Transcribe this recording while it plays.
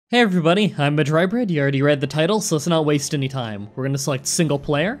Hey everybody, I'm Mah-Dry-Bread. You already read the title, so let's not waste any time. We're going to select single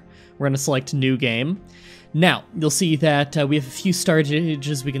player. We're going to select new game. Now, you'll see that we have a few start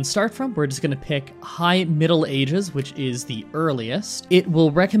ages we can start from. We're just going to pick high middle ages, which is the earliest. It will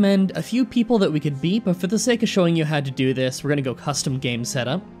recommend a few people that we could be, but for the sake of showing you how to do this, we're going to go custom game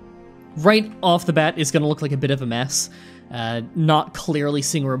setup. Right off the bat, it's going to look like a bit of a mess. Not clearly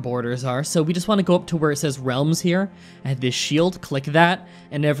seeing where borders are, so we just want to go up to where it says realms here, and this shield, click that,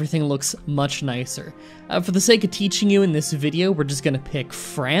 and everything looks much nicer. For the sake of teaching you in this video, we're just going to pick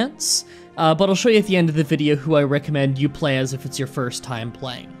France, but I'll show you at the end of the video who I recommend you play as if it's your first time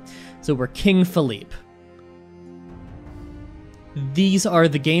playing. So we're King Philippe. These are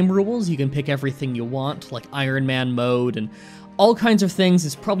the game rules. You can pick everything you want, like Iron Man mode and all kinds of things.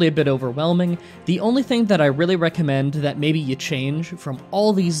 Is probably a bit overwhelming. The only thing that I really recommend that maybe you change from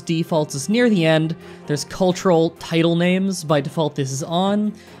all these defaults is near the end, there's cultural title names. By default, this is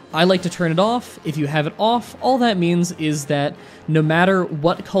on. I like to turn it off. If you have it off, all that means is that no matter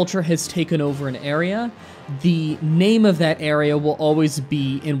what culture has taken over an area, the name of that area will always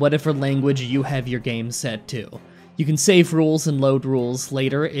be in whatever language you have your game set to. You can save rules and load rules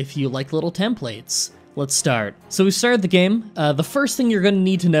later if you like little templates. Let's start. So we started the game. The first thing you're going to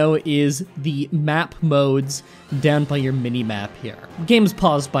need to know is the map modes down by your mini-map here. Game's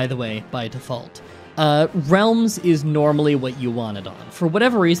paused, by the way, by default. Realms is normally what you want it on. For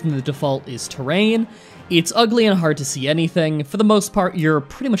whatever reason, the default is terrain. It's ugly and hard to see anything. For the most part, you're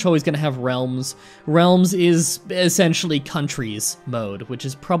pretty much always going to have realms. Realms is essentially countries mode, which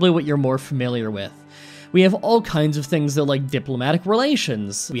is probably what you're more familiar with. We have all kinds of things that like diplomatic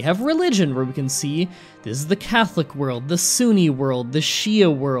relations. We have religion, where we can see this is the Catholic world, the Sunni world, the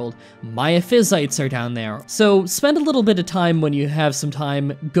Shia world. Miaphysites are down there. So spend a little bit of time when you have some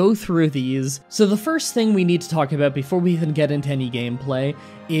time, go through these. So the first thing we need to talk about before we even get into any gameplay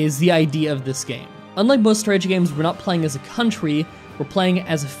is the idea of this game. Unlike most strategy games, we're not playing as a country, we're playing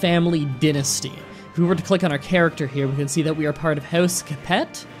as a family dynasty. If we were to click on our character here, we can see that we are part of House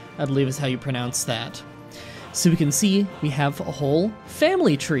Capet, I believe is how you pronounce that. So we can see we have a whole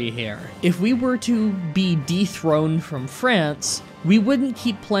family tree here. If we were to be dethroned from France, we wouldn't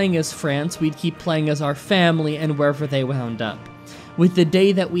keep playing as France, we'd keep playing as our family and wherever they wound up. With the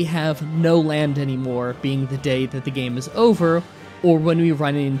day that we have no land anymore being the day that the game is over, or when we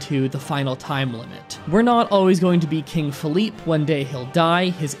run into the final time limit. We're not always going to be King Philippe. One day he'll die,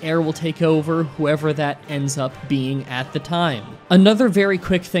 his heir will take over, whoever that ends up being at the time. Another very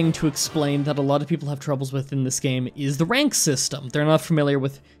quick thing to explain that a lot of people have troubles with in this game is the rank system. They're not familiar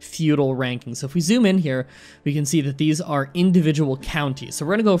with feudal ranking. So if we zoom in here, we can see that these are individual counties. So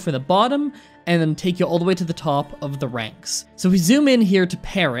we're gonna go for the bottom and then take you all the way to the top of the ranks. So if we zoom in here to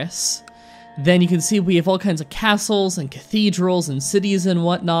Paris, then you can see we have all kinds of castles and cathedrals and cities and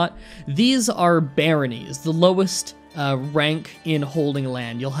whatnot. These are baronies, the lowest rank in holding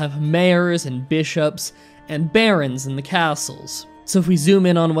land. You'll have mayors and bishops and barons in the castles. So if we zoom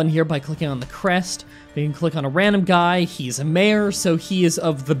in on one here by clicking on the crest, we can click on a random guy. He's a mayor, so he is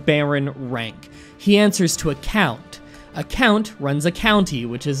of the baron rank. He answers to a count. A count runs a county,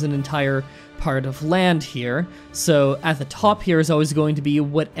 which is an entire part of land here. So at the top here is always going to be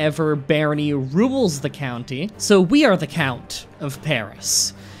whatever barony rules the county. So we are the Count of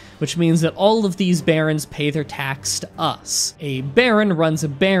Paris, which means that all of these barons pay their tax to us. A baron runs a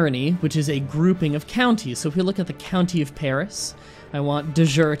barony, which is a grouping of counties. So if we look at the County of Paris, I want de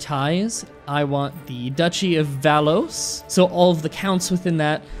Juretize, I want the Duchy of Valos. So all of the counts within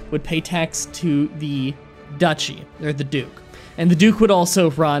that would pay tax to the duchy, or the duke. And the duke would also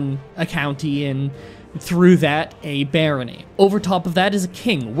run a county, and through that, a barony. Over top of that is a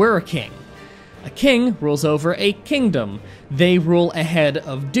king. We're a king. A king rules over a kingdom. They rule ahead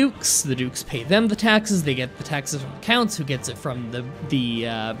of dukes. The dukes pay them the taxes. They get the taxes from the counts, who gets it from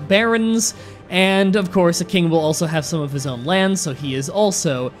the barons. And, of course, a king will also have some of his own land, so he is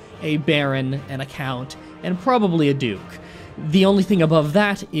also a baron and a count, and probably a duke. The only thing above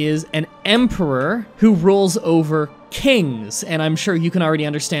that is an emperor who rules over kings, and I'm sure you can already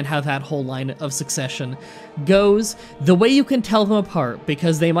understand how that whole line of succession goes. The way you can tell them apart,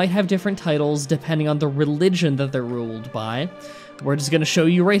 because they might have different titles depending on the religion that they're ruled by, we're just going to show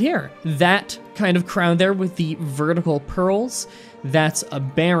you right here. That kind of crown there with the vertical pearls, that's a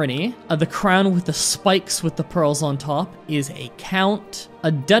barony. The crown with the spikes with the pearls on top is a count.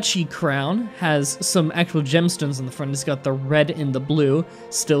 A duchy crown has some actual gemstones on the front. It's got the red and the blue,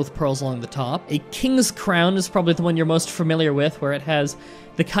 still with pearls along the top. A king's crown is probably the one you're most familiar with, where it has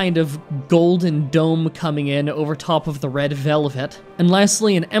the kind of golden dome coming in over top of the red velvet. And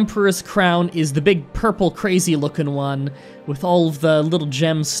lastly, an emperor's crown is the big purple crazy looking one with all of the little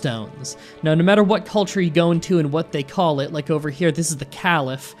gemstones. Now, no matter what culture you go into and what they call it, like over here, this is the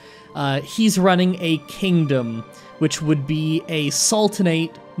caliph. He's running a kingdom, which would be a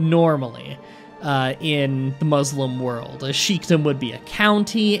sultanate normally in the Muslim world. A sheikdom would be a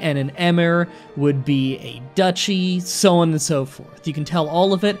county, and an emir would be a duchy, so on and so forth. You can tell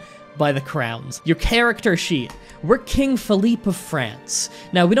all of it by the crowns. Your character sheet. We're King Philippe of France.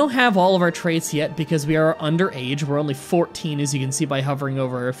 Now, we don't have all of our traits yet because we are underage. We're only 14, as you can see by hovering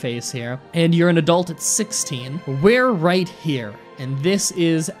over our face here. And you're an adult at 16. We're right here. And this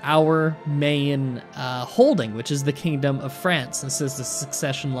is our main holding, which is the Kingdom of France. This is the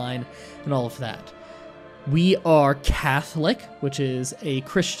succession line and all of that. We are Catholic, which is a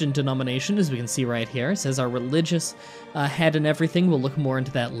Christian denomination, as we can see right here. It says our religious head and everything. We'll look more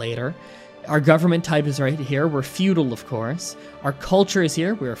into that later. Our government type is right here. We're feudal, of course. Our culture is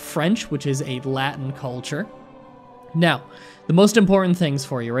here. We're French, which is a Latin culture. Now, the most important things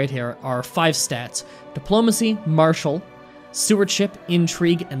for you right here are 5 stats: diplomacy, martial, stewardship,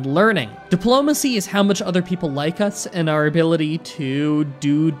 intrigue, and learning. Diplomacy is how much other people like us and our ability to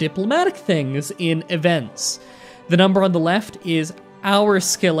do diplomatic things in events. The number on the left is our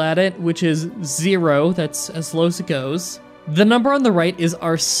skill at it, which is 0. That's as low as it goes. The number on the right is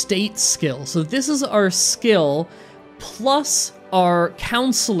our state skill. So this is our skill plus our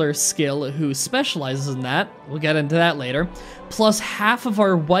counselor skill, who specializes in that. We'll get into that later. Plus half of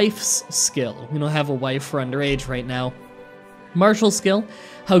our wife's skill. We don't have a wife, we're underage right now. Martial skill,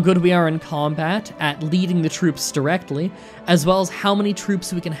 how good we are in combat at leading the troops directly, as well as how many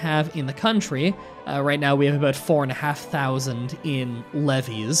troops we can have in the country. Right now we have about 4,500 in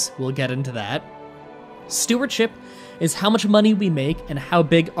levies. We'll get into that. Stewardship is how much money we make and how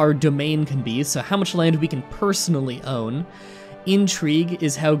big our domain can be, so how much land we can personally own. Intrigue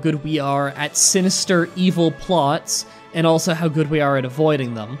is how good we are at sinister, evil plots, and also how good we are at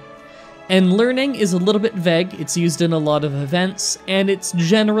avoiding them. And learning is a little bit vague. It's used in a lot of events, and it's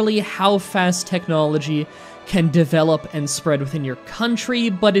generally how fast technology can develop and spread within your country,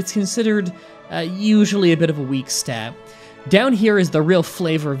 but it's considered usually a bit of a weak stat. Down here is the real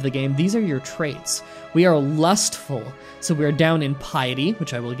flavor of the game. These are your traits. We are lustful, so we are down in piety,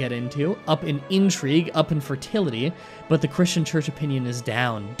 which I will get into, up in intrigue, up in fertility, but the Christian church opinion is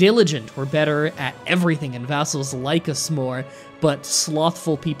down. Diligent, we're better at everything, and vassals like us more, but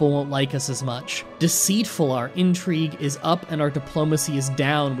slothful people won't like us as much. Deceitful, our intrigue is up and our diplomacy is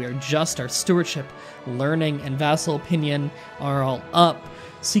down. We are just, our stewardship, learning, and vassal opinion are all up.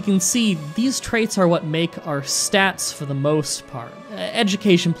 So you can see, these traits are what make our stats for the most part.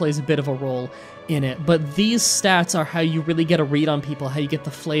 Education plays a bit of a role in it, but these stats are how you really get a read on people, how you get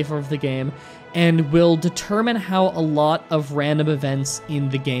the flavor of the game, and will determine how a lot of random events in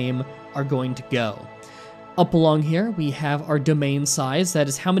the game are going to go. Up along here, we have our domain size. That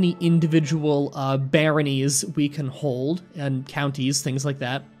is how many individual baronies we can hold, and counties, things like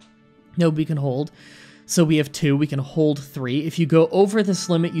that. No, we can hold. So we have 2, we can hold 3. If you go over this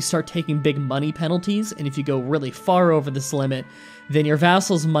limit, you start taking big money penalties, and if you go really far over this limit, then your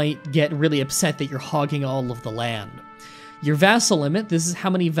vassals might get really upset that you're hogging all of the land. Your vassal limit, this is how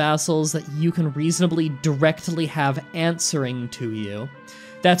many vassals that you can reasonably directly have answering to you.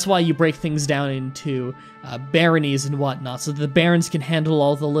 That's why you break things down into baronies and whatnot, so that the barons can handle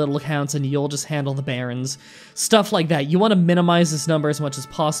all the little accounts and you'll just handle the barons. Stuff like that. You want to minimize this number as much as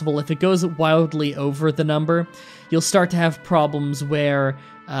possible. If it goes wildly over the number, you'll start to have problems where,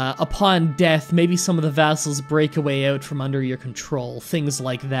 upon death, maybe some of the vassals break a way out from under your control. Things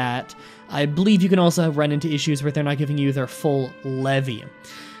like that. I believe you can also run into issues where they're not giving you their full levy.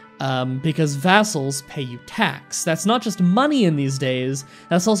 Because vassals pay you tax. That's not just money in these days,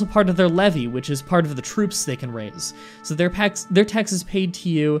 that's also part of their levy, which is part of the troops they can raise. So their tax is paid to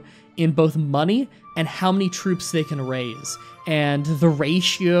you in both money and how many troops they can raise. And the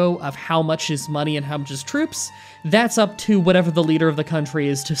ratio of how much is money and how much is troops, that's up to whatever the leader of the country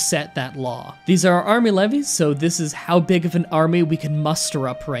is to set that law. These are our army levies, so this is how big of an army we can muster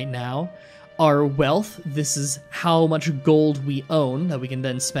up right now. Our wealth, this is how much gold we own that we can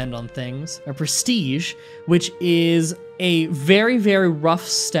then spend on things. Our prestige, which is a very, very rough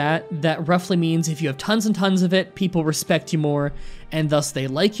stat that roughly means if you have tons and tons of it, people respect you more, and thus they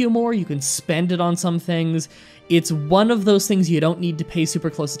like you more. You can spend it on some things. It's one of those things you don't need to pay super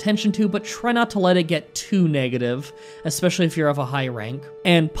close attention to, but try not to let it get too negative, especially if you're of a high rank.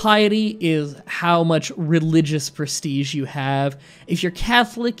 And piety is how much religious prestige you have. If you're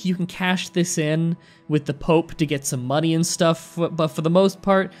Catholic, you can cash this in with the Pope to get some money and stuff, but for the most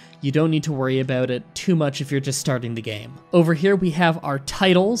part, you don't need to worry about it too much if you're just starting the game. Over here we have our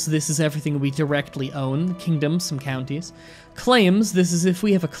titles. This is everything we directly own, kingdoms, some counties. Claims, this is if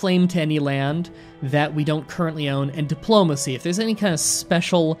we have a claim to any land that we don't currently own. And diplomacy, if there's any kind of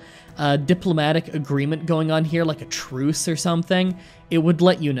special diplomatic agreement going on here, like a truce or something, it would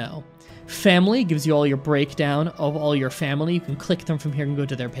let you know. Family gives you all your breakdown of all your family. You can click them from here and go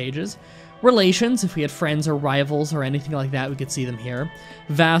to their pages. Relations, if we had friends or rivals or anything like that, we could see them here.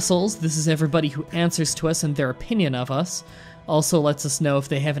 Vassals, this is everybody who answers to us and their opinion of us. Also lets us know if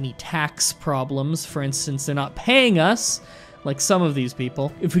they have any tax problems. For instance, they're not paying us, like some of these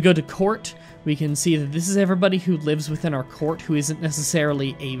people. If we go to court, we can see that this is everybody who lives within our court who isn't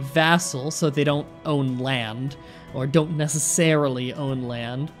necessarily a vassal, so they don't own land, or don't necessarily own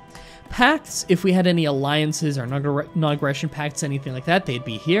land. Pacts, if we had any alliances or non-aggression pacts, anything like that, they'd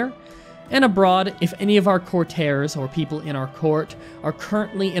be here. And abroad, if any of our courtiers or people in our court are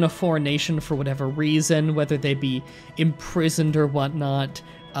currently in a foreign nation for whatever reason, whether they be imprisoned or whatnot,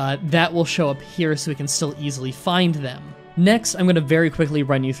 that will show up here so we can still easily find them. Next, I'm going to very quickly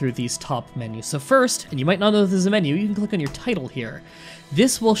run you through these top menus. So first, and you might not know this is a menu, you can click on your title here.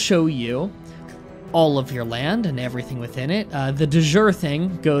 This will show you all of your land and everything within it. The de jure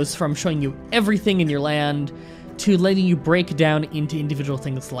thing goes from showing you everything in your land to letting you break down into individual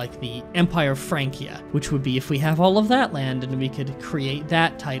things like the Empire of Francia, which would be if we have all of that land and we could create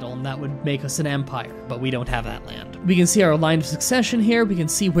that title and that would make us an empire, but we don't have that land. We can see our line of succession here. We can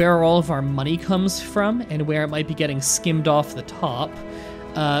see where all of our money comes from and where it might be getting skimmed off the top.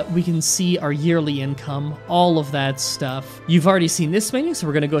 We can see our yearly income, all of that stuff. You've already seen this menu, so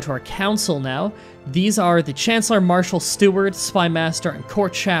we're going to go to our council now. These are the Chancellor, Marshal, Steward, Spy Master, and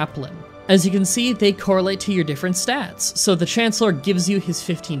Court Chaplain. As you can see, they correlate to your different stats. So the Chancellor gives you his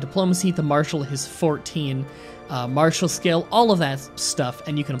 15 diplomacy, the Marshal his 14 martial skill, all of that stuff,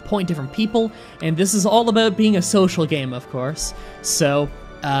 and you can appoint different people, and this is all about being a social game, of course. So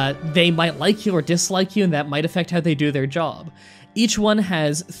they might like you or dislike you, and that might affect how they do their job. Each one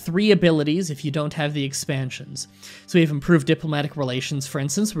has 3 abilities if you don't have the expansions. So we have improved diplomatic relations, for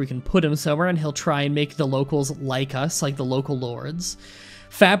instance, where we can put him somewhere and he'll try and make the locals like us, like the local lords.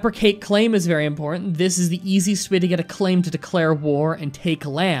 Fabricate claim is very important. This is the easiest way to get a claim to declare war and take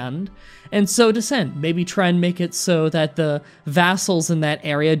land. And so dissent. Maybe try and make it so that the vassals in that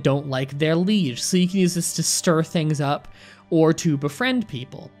area don't like their liege. So you can use this to stir things up or to befriend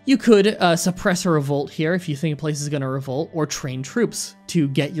people. You could suppress a revolt here if you think a place is going to revolt, or train troops to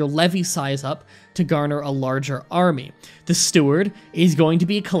get your levy size up to garner a larger army. The steward is going to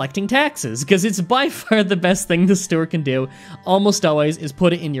be collecting taxes, because it's by far the best thing the steward can do, almost always, is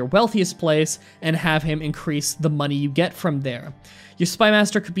put it in your wealthiest place and have him increase the money you get from there. Your spy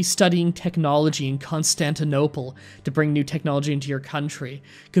master could be studying technology in Constantinople to bring new technology into your country.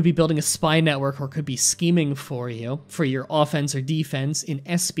 Could be building a spy network, or could be scheming for you, for your offense or defense in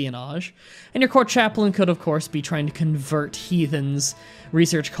espionage. And your court chaplain could, of course, be trying to convert heathens,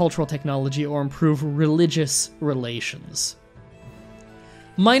 research cultural technology, or improve religious relations.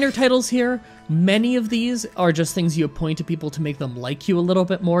 Minor titles here, many of these are just things you appoint to people to make them like you a little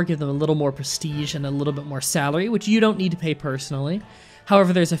bit more, give them a little more prestige and a little bit more salary, which you don't need to pay personally.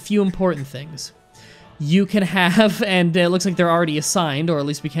 However, there's a few important things. You can have, and it looks like they're already assigned, or at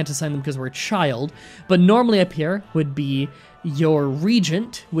least we can't assign them because we're a child, but normally up here would be your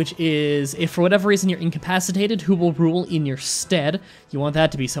regent, which is, if for whatever reason you're incapacitated, who will rule in your stead. You want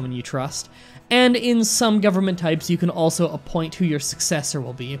that to be someone you trust. And in some government types, you can also appoint who your successor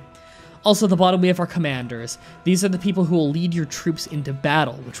will be. Also, at the bottom, we have our commanders. These are the people who will lead your troops into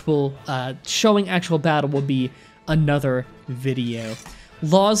battle, which will, showing actual battle will be another video.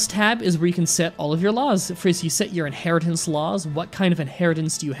 Laws tab is where you can set all of your laws. First, you set your inheritance laws. What kind of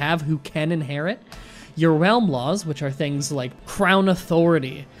inheritance do you have? Who can inherit? Your realm laws, which are things like crown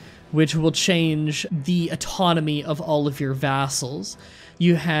authority, which will change the autonomy of all of your vassals.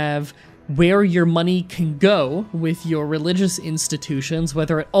 You have where your money can go with your religious institutions,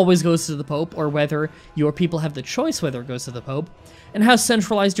 whether it always goes to the Pope or whether your people have the choice whether it goes to the Pope, and how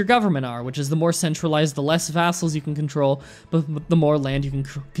centralized your government are, which is the more centralized, the less vassals you can control, but the more land you can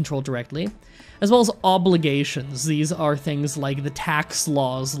control directly. As well as obligations. These are things like the tax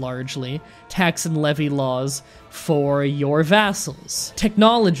laws, largely, tax and levy laws for your vassals.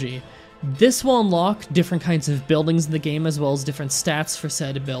 Technology. This will unlock different kinds of buildings in the game as well as different stats for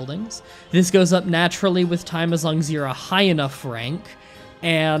said buildings. This goes up naturally with time as long as you're a high enough rank,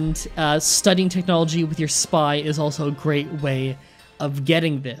 and studying technology with your spy is also a great way of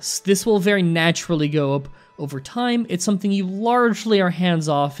getting this. This will very naturally go up over time. It's something you largely are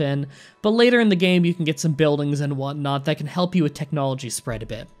hands-off in, but later in the game you can get some buildings and whatnot that can help you with technology spread a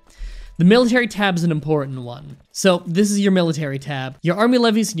bit. The military tab is an important one. So this is your military tab. Your army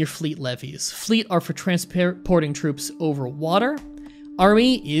levies and your fleet levies. Fleet are for transporting troops over water.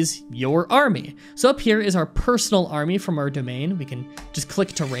 Army is your army. So up here is our personal army from our domain. We can just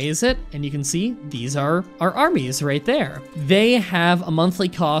click to raise it, and you can see these are our armies right there. They have a monthly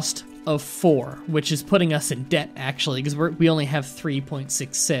cost of 4, which is putting us in debt actually, because we only have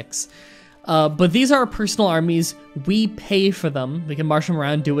 3.66. But these are our personal armies. We pay for them. We can march them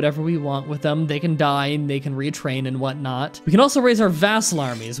around, do whatever we want with them. They can die and they can retrain and whatnot. We can also raise our vassal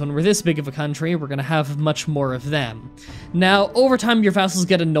armies. When we're this big of a country, we're going to have much more of them. Now, over time, your vassals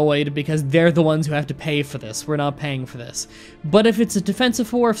get annoyed because they're the ones who have to pay for this. We're not paying for this. But if it's a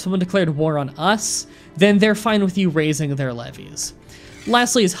defensive war, if someone declared war on us, then they're fine with you raising their levies.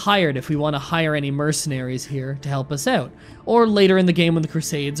 Lastly is hired, if we want to hire any mercenaries here to help us out. Or later in the game when the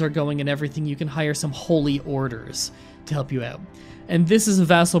Crusades are going and everything, you can hire some holy orders to help you out. And this is a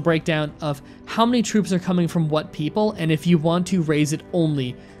vassal breakdown of how many troops are coming from what people, and if you want to raise it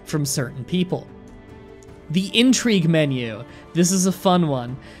only from certain people. The intrigue menu. This is a fun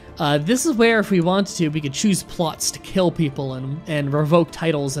one. This is where, if we wanted to, we could choose plots to kill people and revoke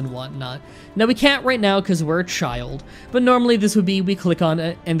titles and whatnot. Now, we can't right now because we're a child, but normally this would be, we click on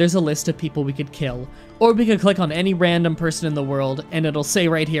it, and there's a list of people we could kill. Or we could click on any random person in the world, and it'll say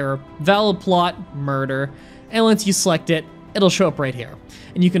right here, valid plot, murder, and once you select it, it'll show up right here.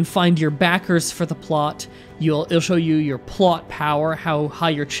 And you can find your backers for the plot. It'll show you your plot power, how high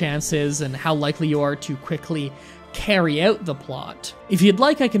your chance is, and how likely you are to quickly carry out the plot. If you'd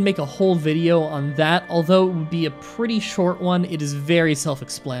like, I can make a whole video on that, although it would be a pretty short one. It is very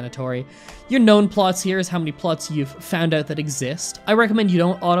self-explanatory. Your known plots here is how many plots you've found out that exist. I recommend you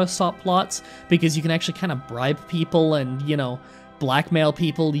don't auto-stop plots, because you can actually kind of bribe people and, you know, blackmail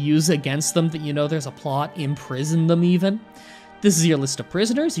people, use against them that you know there's a plot, imprison them even. This is your list of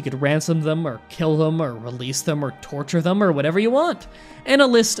prisoners. You could ransom them, or kill them, or release them, or torture them, or whatever you want. And a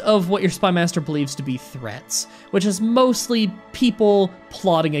list of what your spy master believes to be threats, which is mostly people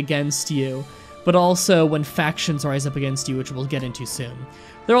plotting against you, but also when factions rise up against you, which we'll get into soon.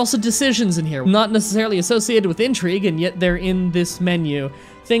 There are also decisions in here, not necessarily associated with intrigue, and yet they're in this menu.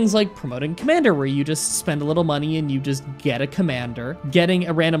 Things like promoting commander, where you just spend a little money and you just get a commander. Getting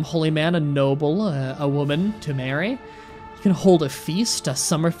a random holy man, a noble, a woman to marry. You can hold a feast, a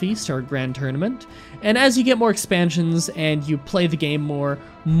summer feast, or a grand tournament. And as you get more expansions and you play the game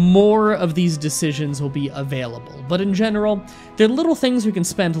more of these decisions will be available. But in general, they're little things we can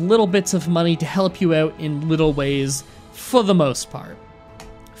spend little bits of money to help you out in little ways for the most part.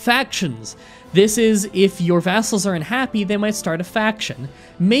 Factions. This is if your vassals are unhappy, they might start a faction.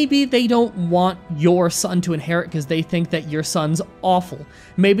 Maybe they don't want your son to inherit because they think that your son's awful.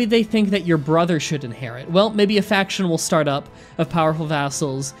 Maybe they think that your brother should inherit. Well, maybe a faction will start up of powerful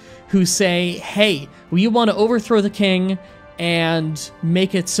vassals who say, hey, we want to overthrow the king and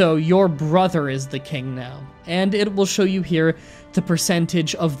make it so your brother is the king now. And it will show you here the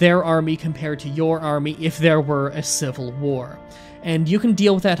percentage of their army compared to your army if there were a civil war. And you can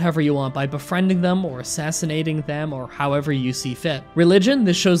deal with that however you want, by befriending them or assassinating them or however you see fit. Religion,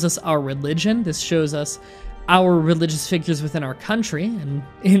 this shows us our religion. This shows us our religious figures within our country, and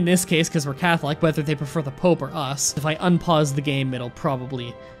in this case, because we're Catholic, whether they prefer the Pope or us. If I unpause the game, it'll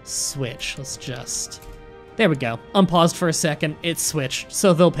probably switch. Let's just... There we go. Unpaused for a second, it switched,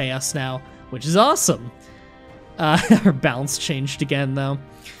 so they'll pay us now, which is awesome. Our balance changed again, though.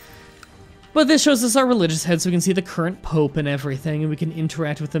 But this shows us our religious heads, so we can see the current pope and everything, and we can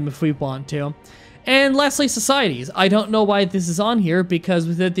interact with them if we want to. And lastly, societies. I don't know why this is on here, because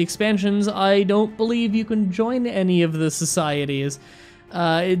without the expansions, I don't believe you can join any of the societies.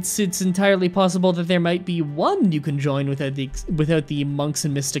 It's entirely possible that there might be one you can join without the Monks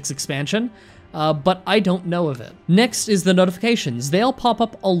and Mystics expansion, but I don't know of it. Next is the notifications. They'll pop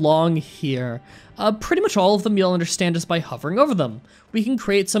up along here. Pretty much all of them you'll understand just by hovering over them. We can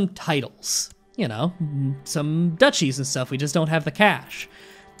create some titles, you know, some duchies and stuff. We just don't have the cash.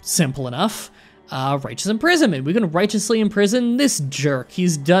 Simple enough. Righteous imprisonment. We can righteously imprison this jerk.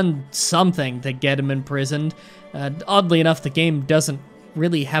 He's done something to get him imprisoned. Oddly enough, the game doesn't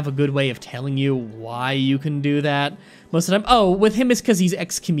really have a good way of telling you why you can do that most of the time. Oh, with him it's because he's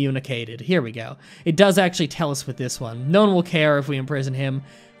excommunicated. Here we go. It does actually tell us with this one. No one will care if we imprison him.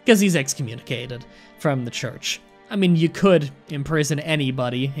 because he's excommunicated from the church. I mean, you could imprison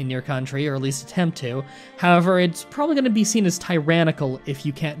anybody in your country, or at least attempt to. However, it's probably going to be seen as tyrannical if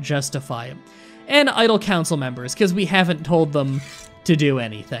you can't justify it. And idle council members, because we haven't told them to do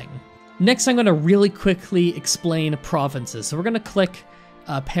anything. Next, I'm going to really quickly explain provinces. So we're going to click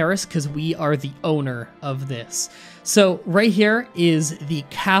Paris, because we are the owner of this. So right here is the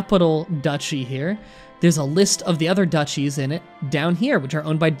capital duchy here. There's a list of the other duchies in it down here, which are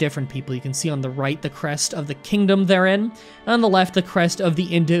owned by different people. You can see on the right the crest of the kingdom they're in, and on the left the crest of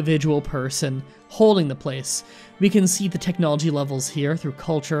the individual person holding the place. We can see the technology levels here through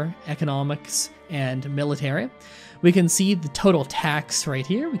culture, economics, and military. We can see the total tax right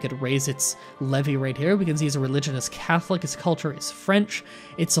here. We could raise its levy right here. We can see its religion is Catholic, its culture is French.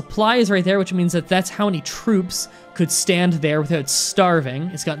 Its supply is right there, which means that that's how many troops could stand there without starving.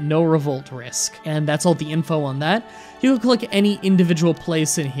 It's got no revolt risk. And that's all the info on that. You could click any individual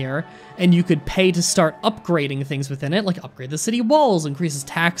place in here, and you could pay to start upgrading things within it, like upgrade the city walls, increases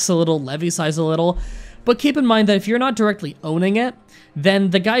tax a little, levy size a little. But keep in mind that if you're not directly owning it, then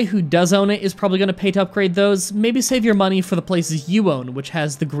the guy who does own it is probably going to pay to upgrade those. Maybe save your money for the places you own, which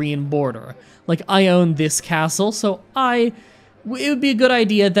has the green border. Like, I own this castle, so it would be a good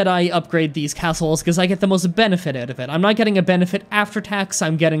idea that I upgrade these castles because I get the most benefit out of it. I'm not getting a benefit after tax,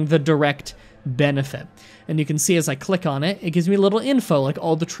 I'm getting the direct benefit. And you can see as I click on it, it gives me a little info, like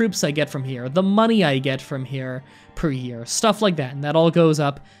all the troops I get from here, the money I get from here per year, stuff like that. And that all goes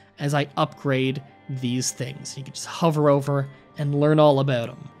up as I upgrade these things. You can just hover over and learn all about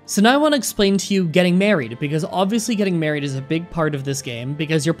them. So now I want to explain to you getting married, because obviously getting married is a big part of this game,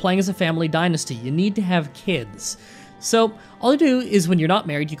 because you're playing as a family dynasty. You need to have kids. So all you do is when you're not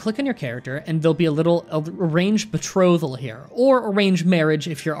married, you click on your character, and there'll be a little arranged betrothal here, or arranged marriage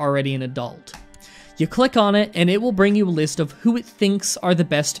if you're already an adult. You click on it, and it will bring you a list of who it thinks are the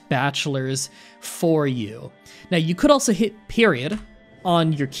best bachelors for you. Now, you could also hit period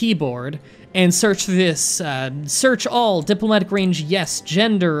on your keyboard and search this, search all, diplomatic range yes,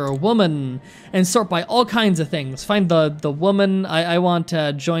 gender or woman, and sort by all kinds of things. Find the woman, I want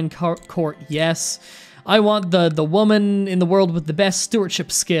to join court, yes. I want the woman in the world with the best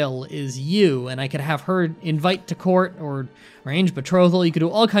stewardship skill is you, and I could have her invite to court or arrange betrothal. You could do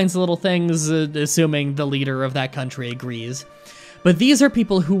all kinds of little things, assuming the leader of that country agrees. But these are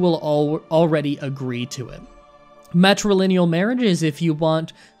people who will already agree to it. Matrilineal marriage is if you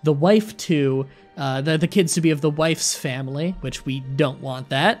want the wife to, the kids to be of the wife's family, which we don't want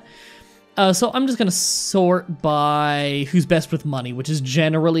that. So I'm just going to sort by who's best with money, which is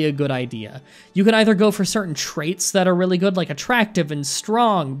generally a good idea. You can either go for certain traits that are really good, like attractive and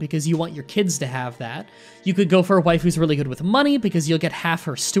strong, because you want your kids to have that. You could go for a wife who's really good with money, because you'll get half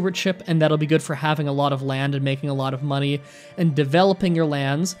her stewardship, and that'll be good for having a lot of land and making a lot of money and developing your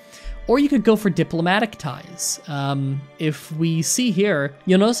lands. Or you could go for diplomatic ties. If we see here,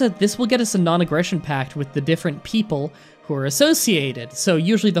 you'll notice that this will get us a non-aggression pact with the different people who are associated, so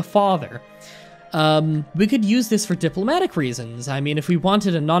usually the father. We could use this for diplomatic reasons. I mean, if we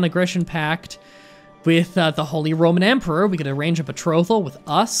wanted a non-aggression pact with the Holy Roman Emperor, we could arrange a betrothal with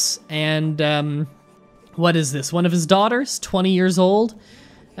us and, what is this, one of his daughters, 20 years old?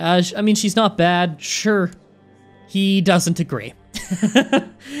 I mean, she's not bad, sure. He doesn't agree.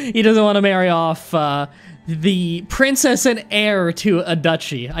 He doesn't want to marry off the princess and heir to a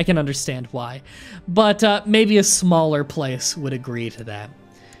duchy. I can understand why. But maybe a smaller place would agree to that.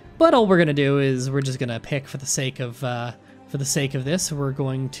 But all we're going to do is we're just going to pick for the sake of this. We're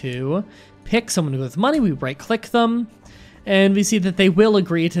going to pick someone with money. We right-click them. And we see that they will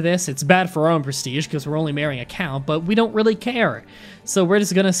agree to this. It's bad for our own prestige because we're only marrying a count, but we don't really care. So we're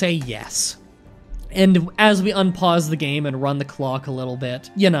just going to say yes. And as we unpause the game and run the clock a little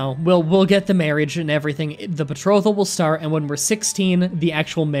bit, you know, we'll get the marriage and everything. The betrothal will start, and when we're 16, the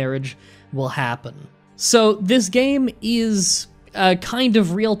actual marriage will happen. So this game is kind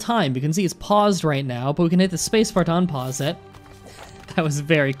of real time. You can see it's paused right now, but we can hit the spacebar to unpause it. That was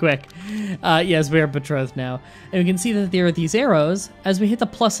very quick. Yes, we are betrothed now. And we can see that there are these arrows. As we hit the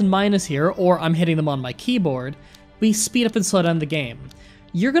plus and minus here, or I'm hitting them on my keyboard, we speed up and slow down the game.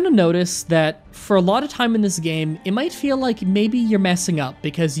 You're going to notice that for a lot of time in this game, it might feel like maybe you're messing up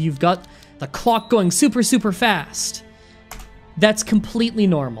because you've got the clock going super, super fast. That's completely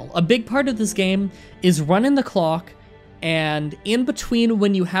normal. A big part of this game is running the clock, and in between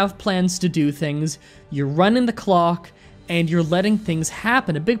when you have plans to do things, you're running the clock and you're letting things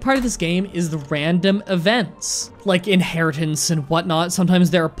happen. A big part of this game is the random events, like inheritance and whatnot. Sometimes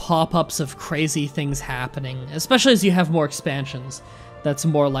there are pop-ups of crazy things happening, especially as you have more expansions. that's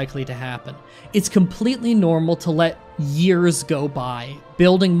more likely to happen. It's completely normal to let years go by,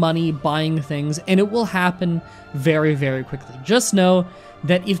 building money, buying things, and it will happen very, very quickly. Just know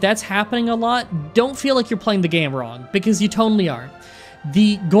that if that's happening a lot, don't feel like you're playing the game wrong, because you totally are.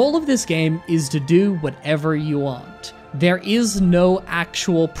 The goal of this game is to do whatever you want. There is no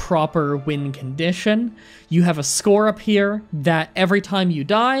actual proper win condition. You have a score up here that every time you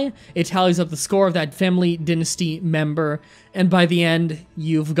die, it tallies up the score of that family dynasty member, and by the end,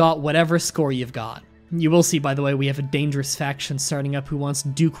 you've got whatever score you've got. You will see, by the way, we have a dangerous faction starting up who wants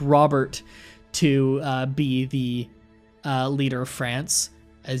Duke Robert to be the leader of France.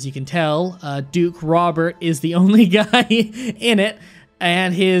 As you can tell, Duke Robert is the only guy in it,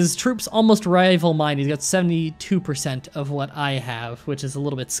 and his troops almost rival mine. He's got 72% of what I have, which is a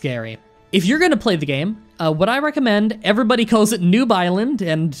little bit scary. If you're going to play the game, what I recommend, everybody calls it Noob Island,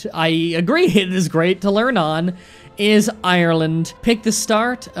 and I agree it is great to learn on, is Ireland. Pick the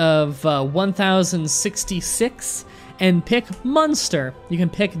start of 1066 and pick Munster. You can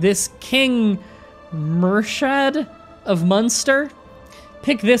pick this King Murshad of Munster.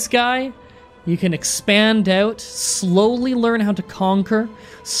 Pick this guy. You can expand out, slowly learn how to conquer,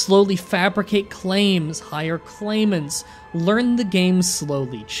 slowly fabricate claims, hire claimants, learn the game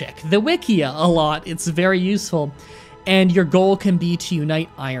slowly. Check the Wikia a lot, it's very useful. And your goal can be to unite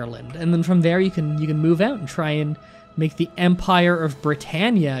Ireland. And then from there you can move out and try and make the Empire of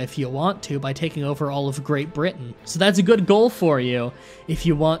Britannia if you want to by taking over all of Great Britain. So that's a good goal for you if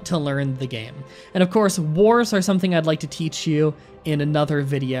you want to learn the game. And of course, wars are something I'd like to teach you in another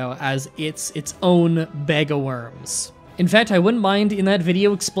video as it's its own bag of worms. In fact, I wouldn't mind in that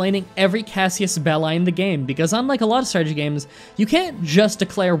video explaining every Cassius Belli in the game, because unlike a lot of strategy games, you can't just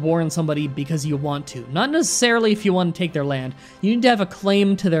declare war on somebody because you want to. Not necessarily if you want to take their land. You need to have a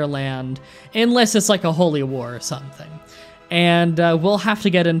claim to their land, unless it's like a holy war or something. And we'll have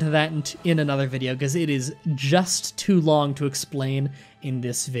to get into that in another video, because it is just too long to explain in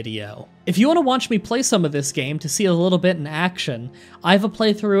this video. If you want to watch me play some of this game to see a little bit in action, I have a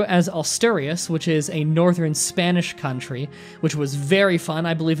playthrough as Asturias, which is a northern Spanish country, which was very fun.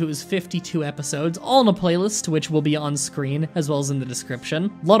 I believe it was 52 episodes, all in a playlist, which will be on screen, as well as in the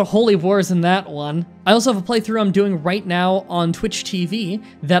description. A lot of holy wars in that one. I also have a playthrough I'm doing right now on Twitch TV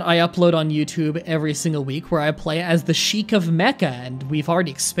that I upload on YouTube every single week, where I play as the Sheik of Mecca, and we've already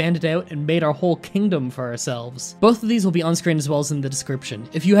expanded out and made our whole kingdom for ourselves. Both of these will be on screen as well as in the description.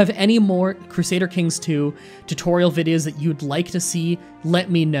 If you have any more Crusader Kings 2 tutorial videos that you'd like to see, let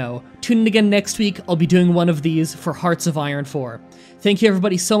me know. Tune in again next week, I'll be doing one of these for Hearts of Iron 4. Thank you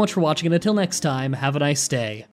everybody so much for watching, and until next time, have a nice day.